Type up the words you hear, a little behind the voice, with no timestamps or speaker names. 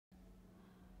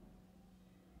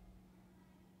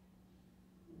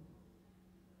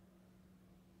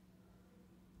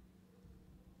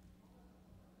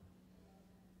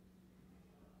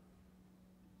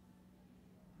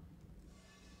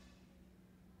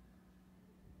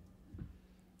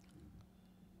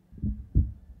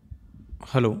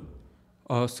Hello.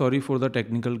 Sorry for the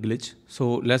technical glitch.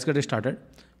 So let's get started.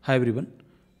 Hi everyone.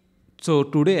 So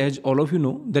today, as all of you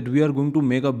know, that we are going to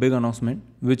make a big announcement,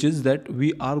 which is that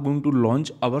we are going to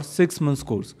launch our 6 months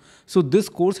course. So this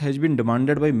course has been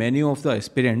demanded by many of the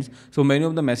aspirants. So many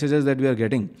of the messages that we are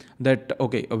getting that,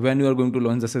 okay, when you are going to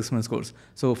launch the 6 months course.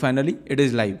 So finally it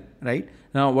is live, right?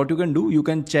 Now what you can do, you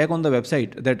can check on the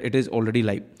website that it is already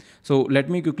live. So let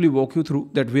me quickly walk you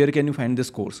through that where can you find this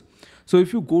course. So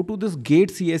if you go to this Gate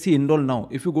CSE enroll now,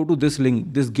 if you go to this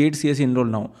link, this Gate CSE enroll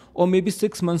now, or maybe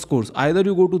 6 months course, either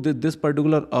you go to this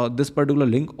particular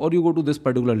link or you go to this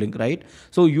particular link, right?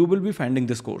 So you will be finding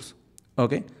this course.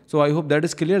 Okay. So I hope that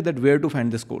is clear that where to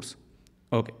find this course.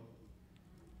 Okay.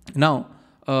 Now,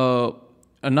 can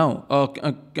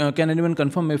anyone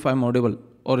confirm if I'm audible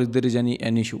or if there is any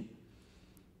issue?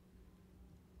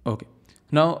 Okay.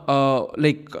 Now,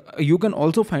 you can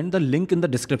also find the link in the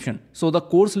description. So the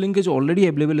course link is already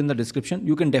available in the description.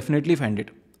 You can definitely find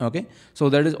it. Okay. So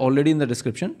that is already in the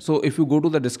description. So if you go to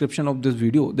the description of this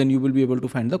video, then you will be able to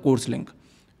find the course link.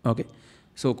 Okay.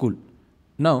 So cool.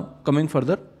 Now coming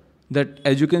further, that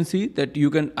as you can see that you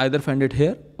can either find it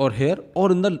here or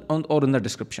in the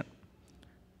description.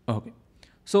 Okay.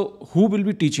 So who will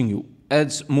be teaching you?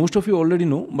 As most of you already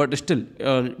know, but still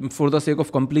for the sake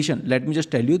of completion, let me just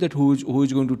tell you that who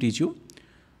is going to teach you.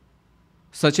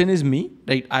 Sachin is me,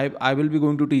 right? I will be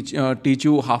going to teach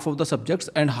you half of the subjects,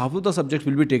 and half of the subjects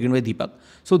will be taken by Deepak.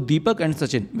 So Deepak and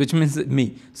Sachin, which means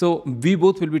me. So we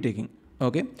both will be taking.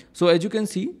 Okay. So as you can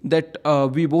see that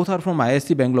we both are from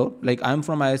ISC Bangalore. Like I am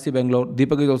from ISC Bangalore.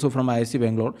 Deepak is also from ISC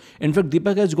Bangalore. In fact,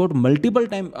 Deepak has got multiple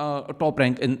time top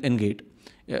rank in GATE,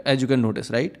 as you can notice,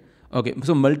 right? Okay,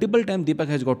 so multiple time Deepak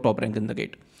has got top rank in the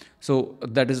GATE. So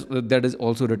that is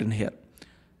also written here.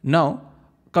 Now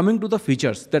coming to the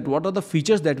features, that what are the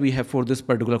features that we have for this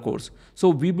particular course. So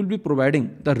we will be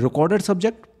providing the recorded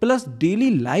subject plus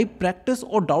daily live practice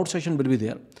or doubt session will be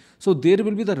there. So there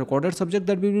will be the recorded subject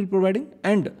that we will be providing,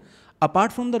 and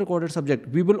apart from the recorded subject,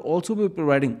 we will also be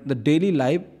providing the daily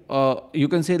live. You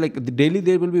can say like the daily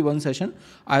there will be one session.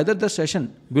 Either the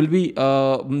session will be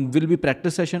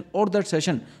practice session, or that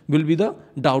session will be the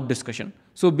doubt discussion.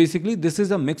 So basically this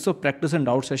is a mix of practice and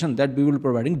doubt session that we will be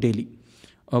providing daily.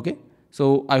 Okay.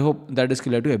 So I hope that is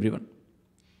clear to everyone.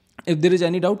 If there is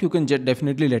any doubt, you can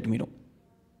definitely let me know.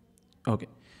 Okay.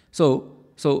 So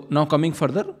now coming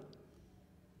further,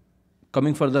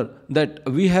 that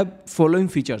we have following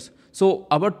features. So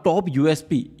our top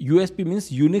USP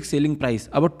means unique selling price.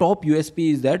 Our top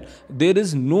USP is that there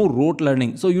is no rote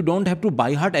learning. So you don't have to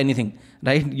by heart anything,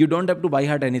 right? You don't have to by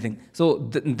heart anything. So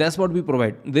that's what we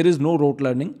provide. There is no rote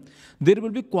learning. There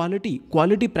will be quality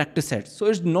practice sets. So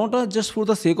it's not just for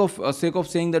the sake of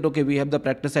saying that, okay, we have the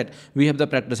practice set.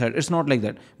 It's not like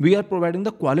that. We are providing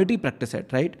the quality practice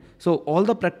set, right? So all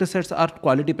the practice sets are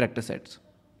quality practice sets.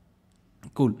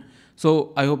 Cool.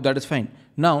 So I hope that is fine.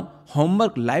 Now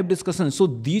homework, live discussion. So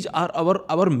these are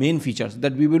our main features,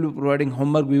 that we will be providing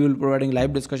homework, we will be providing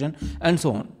live discussion, and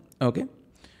so on. Okay.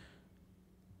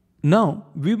 Now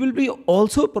we will be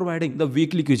also providing the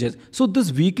weekly quizzes. So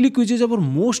this weekly quiz is our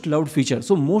most loved feature.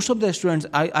 So most of the students,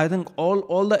 I think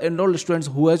all the enrolled students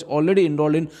who has already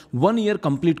enrolled in 1 year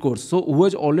complete course. So who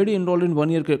has already enrolled in 1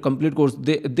 year complete course,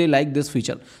 they like this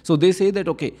feature. So they say that,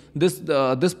 okay, this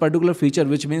particular feature,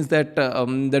 which means that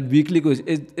that weekly quiz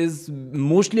is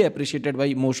mostly appreciated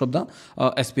by most of the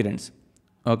aspirants.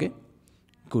 Okay,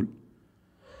 cool.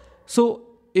 So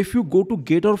if you go to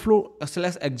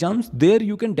GATEOverflow/exams, there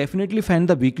you can definitely find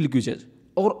the weekly quizzes,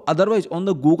 or otherwise on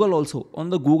the Google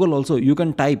also you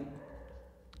can type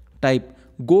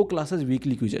Go Classes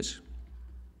weekly quizzes.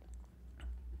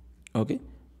 Okay,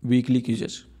 weekly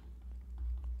quizzes.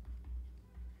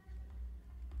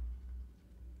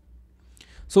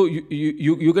 So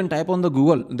you can type on the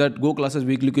Google that Go Classes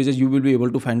weekly quizzes. You will be able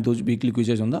to find those weekly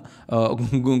quizzes on the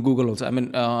Google also. I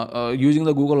mean, using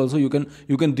the Google also, you can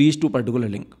reach to particular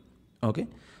link. Okay.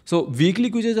 So weekly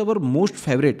quizzes are our most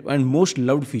favorite and most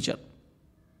loved feature.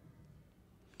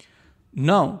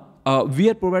 Now we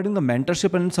are providing the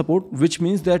mentorship and support, which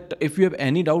means that if you have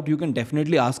any doubt, you can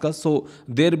definitely ask us. So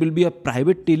there will be a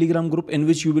private Telegram group in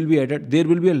which you will be added. There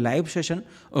will be a live session.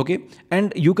 Okay.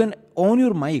 And you can on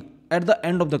your mic at the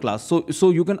end of the class.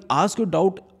 So you can ask your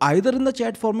doubt either in the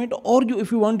chat format, or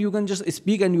if you want, you can just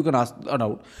speak and you can ask a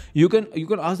doubt. You can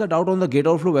ask the doubt on the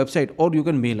GATEOverflow website, or you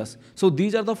can mail us. So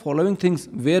these are the following things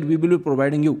where we will be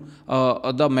providing you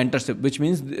the mentorship, which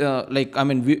means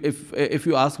if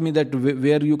you ask me that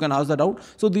where you can ask the doubt,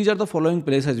 so these are the following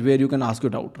places where you can ask your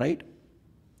doubt, right?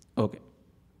 Okay.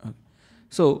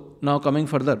 So now coming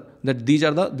further, that these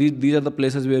are the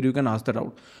places where you can ask the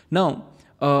doubt. Now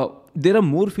there are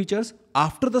more features.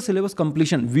 After the syllabus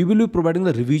completion, we will be providing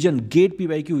the revision GATE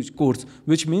PYQ course,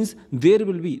 which means there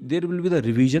will be the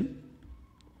revision,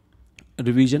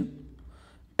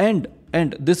 and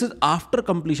this is after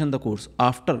completion the course,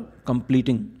 after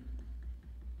completing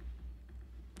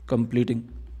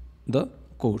the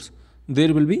course.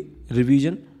 There will be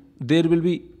revision, there will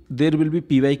be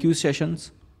PYQ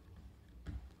sessions,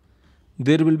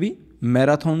 there will be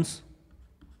marathons,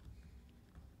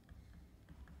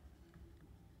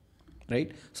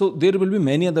 right? So there will be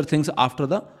many other things after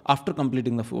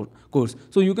completing the course.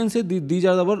 So you can say these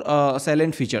are our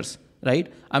silent features,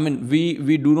 right? I mean,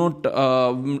 we do not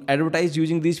advertise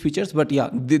using these features, but yeah,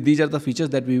 these are the features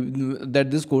that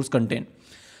this course contain.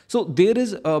 So there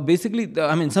is basically,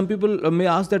 I mean, some people may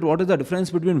ask that what is the difference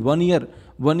between 1 year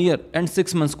and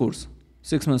 6 months course,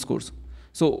 6 months course.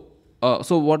 So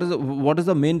what is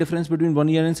the main difference between 1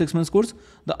 year and 6 months course?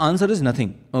 The answer is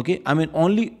nothing. Okay, I mean,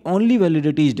 only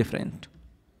validity is different.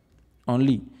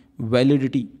 Only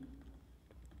validity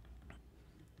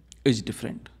is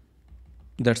different.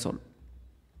 That's all.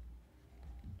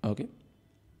 Okay.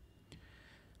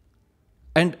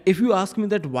 And if you ask me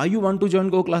that why you want to join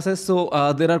Go classes, so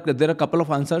there are a couple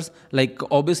of answers. Like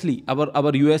obviously our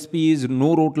USP is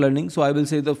no rote learning. So I will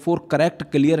say for correct,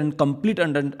 clear and complete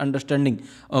understanding,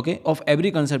 okay, of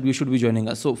every concept, you should be joining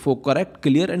us. So for correct,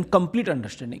 clear and complete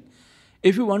understanding.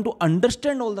 If you want to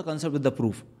understand all the concept with the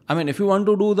proof, I mean, if you want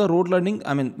to do the rote learning,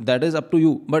 I mean, that is up to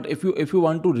you. But if you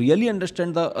want to really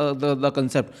understand the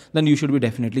concept, then you should be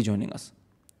definitely joining us.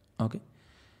 Okay.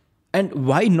 And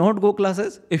why not Go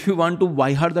classes? If you want to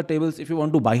by heart the tables, if you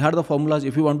want to by heart the formulas,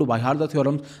 if you want to by heart the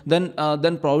theorems, then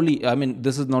probably, I mean,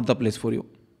 this is not the place for you.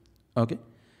 Okay.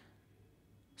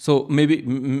 So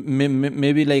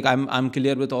maybe like I'm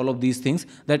clear with all of these things,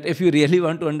 that if you really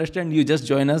want to understand, you just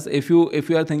join us. If you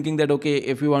are thinking that, okay,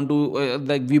 if you want to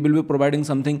like we will be providing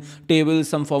something, tables,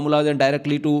 some formulas and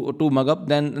directly to mug up,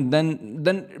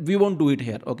 then we won't do it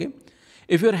here. Okay.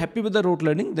 If you're happy with the rote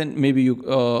learning, then maybe you,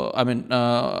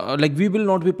 like we will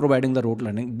not be providing the rote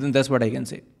learning. Then that's what I can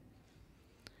say.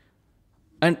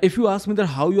 And if you ask me that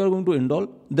how you are going to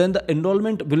enroll, then the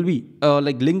enrollment will be,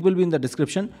 like link will be in the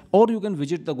description, or you can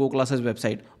visit the Go classes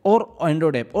website or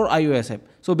Android app or iOS app.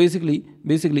 So basically,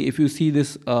 if you see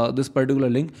this, this particular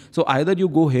link, so either you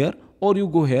go here or you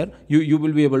go here, you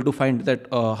will be able to find that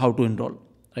how to enroll,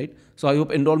 right? So I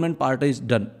hope enrollment part is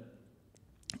done.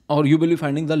 Or you will be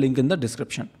finding the link in the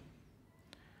description.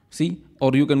 See,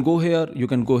 or you can go here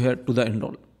to the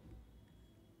enroll.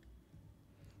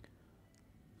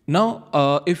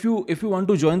 Now, if you want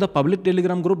to join the public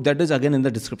Telegram group, that is again in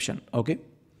the description. Okay.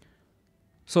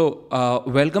 So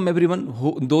welcome everyone.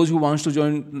 Those who wants to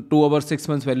join to our 6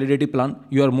 months validity plan,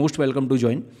 you are most welcome to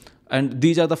join. And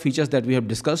these are the features that we have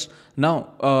discussed.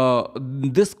 Now,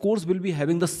 this course will be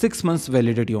having the 6 months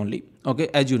validity only. Okay,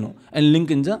 as you know, and link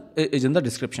is in the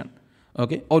description.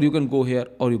 Okay, or you can go here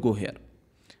or you go here.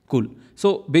 Cool.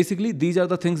 So basically, these are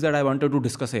the things that I wanted to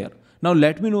discuss here. Now,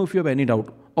 let me know if you have any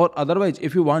doubt, or otherwise,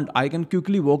 if you want, I can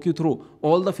quickly walk you through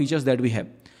all the features that we have.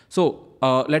 So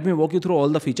let me walk you through all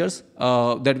the features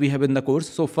that we have in the course.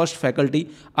 So first, faculty,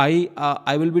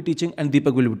 I will be teaching and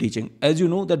Deepak will be teaching. As you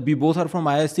know that we both are from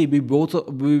ISC, we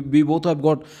both have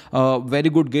got very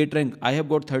good gate rank. I have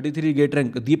got 33 gate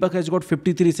rank. Deepak has got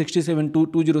 53, 67,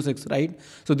 206, right?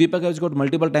 So Deepak has got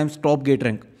multiple times top gate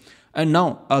rank. And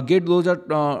now, GATE, those are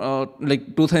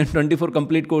like 2024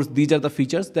 complete course. These are the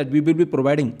features that we will be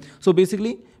providing. So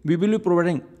basically, we will be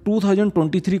providing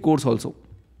 2023 course also.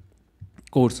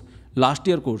 Last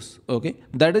year course. Okay,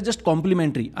 that is just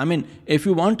complimentary. I mean, if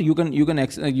you want, you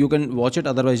can watch it.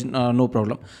 Otherwise, no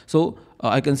problem. So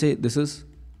I can say this is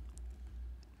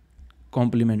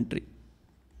complimentary.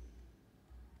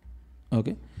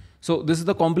 Okay, so this is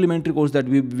the complimentary course that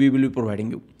we will be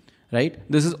providing you. Right?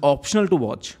 This is optional to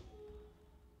watch.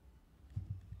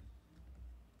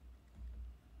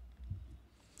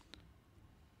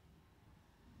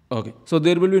 Okay, so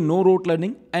there will be no rote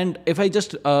learning, and if I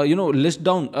just list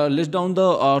down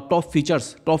the top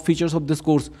features of this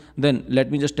course, then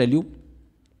let me just tell you.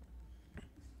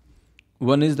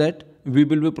 One is that we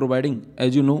will be providing,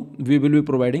 as you know, we will be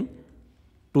providing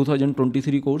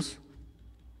 2023 course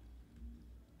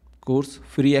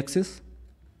free access.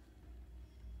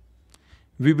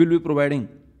 We will be providing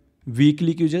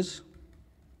weekly quizzes,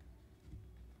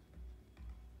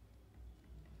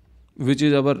 which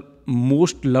is our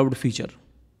most loved feature.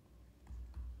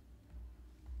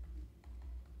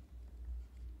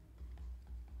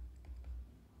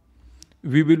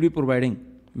 We will be providing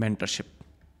mentorship.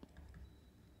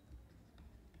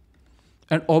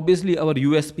 And obviously our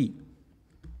USP,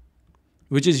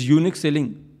 which is unique selling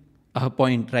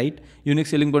point, right? Unique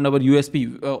selling point, our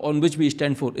USP, on which we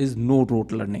stand for, is no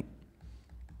rote learning.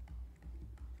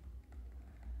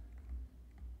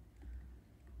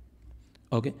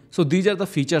 Okay, so these are the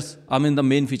features, I mean the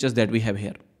main features that we have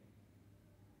here.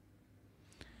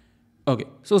 Okay,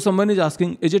 so someone is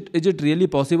asking, is it really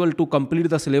possible to complete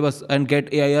the syllabus and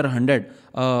get AIR 100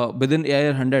 within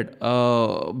AIR 100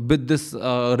 with this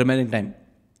remaining time?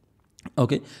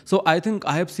 Okay, so I think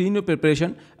I have seen your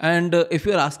preparation, and if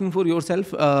you are asking for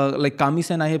yourself, like Kami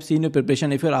and I have seen your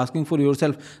preparation. If you are asking for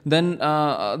yourself, then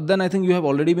I think you have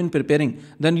already been preparing.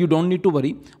 Then you don't need to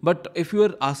worry. But if you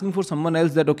are asking for someone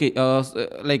else, that okay,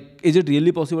 like is it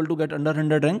really possible to get under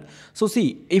 100 rank? So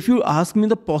see, if you ask me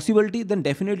the possibility, then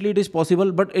definitely it is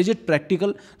possible. But is it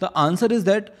practical? The answer is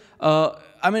that.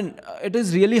 I mean, it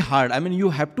is really hard. I mean,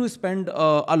 you have to spend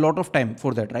a lot of time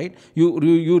for that, right?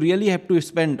 You really have to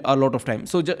spend a lot of time.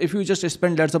 So if you just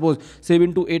spend, let's suppose,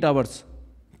 7 to 8 hours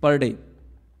per day,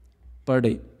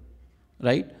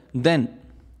 right? Then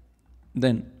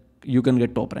you can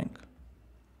get top rank.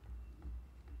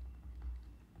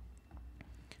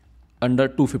 Under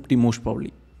 250 most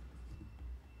probably.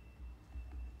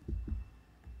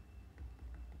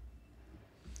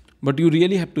 But you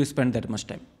really have to spend that much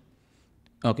time.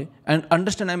 Okay, and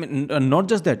understand, I mean, not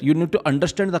just that, you need to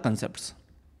understand the concepts.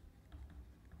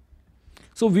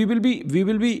 So we will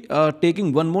be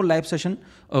taking one more live session.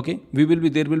 Okay, there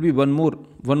will be one more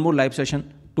live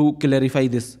session to clarify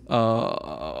this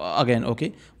again.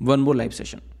 Okay, one more live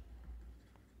session.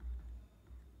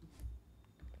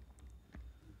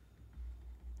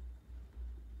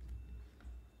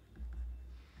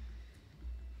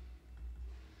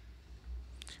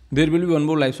 There will be one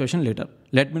more live session later.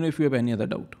 Let me know if you have any other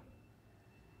doubt.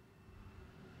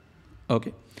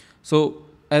 Okay. So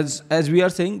as we are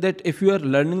saying that if you are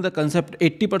learning the concept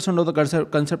 80% of the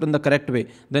concept in the correct way,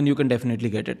 then you can definitely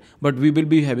get it. But we will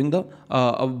be having the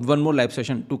one more live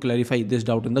session to clarify this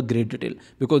doubt in the great detail,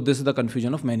 because this is the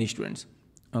confusion of many students.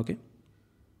 Okay.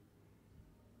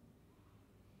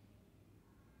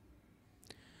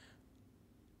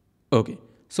 Okay.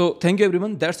 So thank you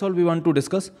everyone. That's all we want to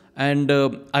discuss, and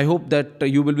I hope that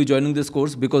you will be joining this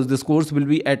course, because this course will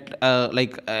be at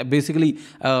basically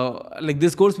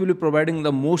this course will be providing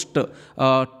the most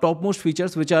topmost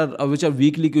features, which are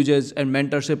weekly quizzes and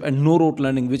mentorship and no rote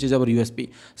learning, which is our USP.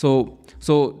 So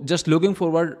just looking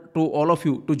forward to all of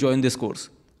you to join this course.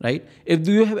 Right? If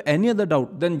you have any other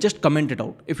doubt, then just comment it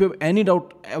out. If you have any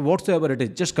doubt whatsoever it is,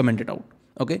 just comment it out.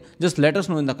 Okay? Just let us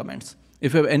know in the comments.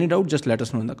 If you have any doubt, just let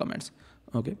us know in the comments.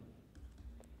 Okay?